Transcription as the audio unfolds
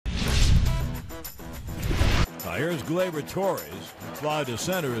Here's Gleyber Torres. Fly to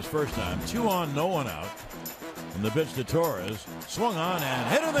center his first time. 2 on, no one out. And the pitch to Torres. Swung on and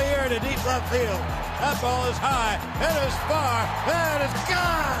hit in the air to deep left field. That ball is high. It is far. And it's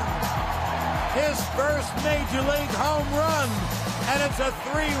gone. His first major league home run. And it's a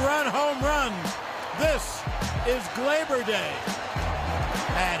 3-run home run. This is Gleyber Day.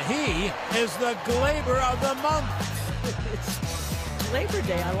 And he is the Gleyber of the month. It's Gleyber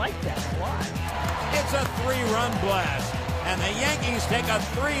Day. I like that. Why? It's a 3-run blast, and the Yankees take a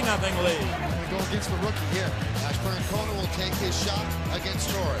 3-0 lead. Going to go against the rookie here. Ashburn Kona will take his shot against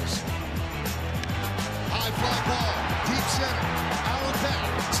Torres. High fly ball, deep center, out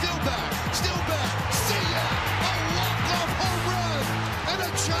back, still back, still back. See ya! A walk-off home run, and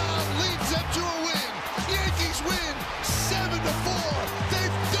a child leads them to a win. Yankees win 7-4.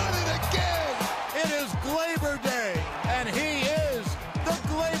 They've done it again. It is Gleyber Day, and he is the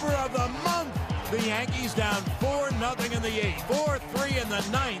Gleyber of the month. The Yankees down 4-0 in the 8th, 4-3 in the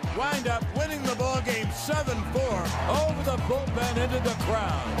 9th, wind up winning the ball game 7-4 over the bullpen into the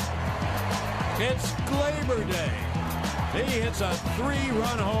crowd. It's Gleyber Day. He hits a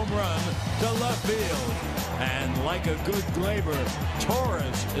 3-run home run to left field. And like a good Gleyber,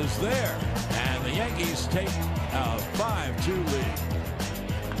 Torres is there. And the Yankees take a 5-2 lead.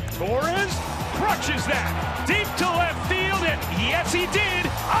 Torres crushes that deep to left field, and yes, he did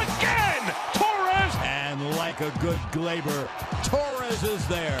again. Torres, and like a good Gleyber, Torres is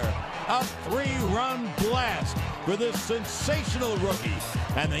there. A 3-run blast for this sensational rookie,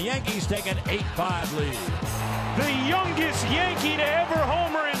 and the Yankees take an 8-5 lead. the youngest Yankee to ever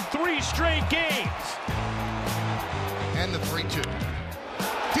homer in 3 straight games. And the 3-2.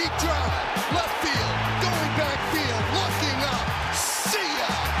 Deep drive, left field, going backfield, looking up. See ya!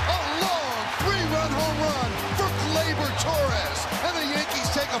 A long 3-run home run for Gleyber Torres, and the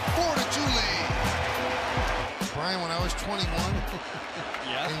Yankees take a 4-2 lead. Brian, when I was 21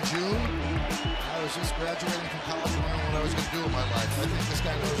 in June, I was just graduating from college and learning what I was going to do with my life. I think this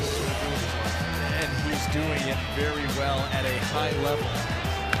guy knows what he's going to do with his life. And he's doing it very well at a high level.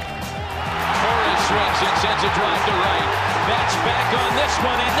 Torres swings and sends a drive to right. That's back on this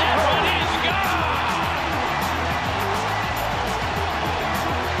one, and that one is gone!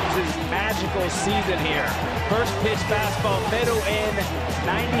 This is magical season here. First pitch fastball, middle in,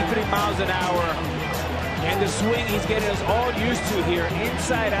 93 miles an hour. And the swing he's getting us all used to here,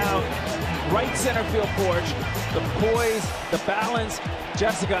 inside out, right center field porch. The poise, the balance.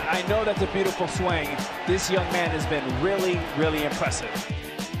 Jessica, I know that's a beautiful swing. This young man has been really, really impressive.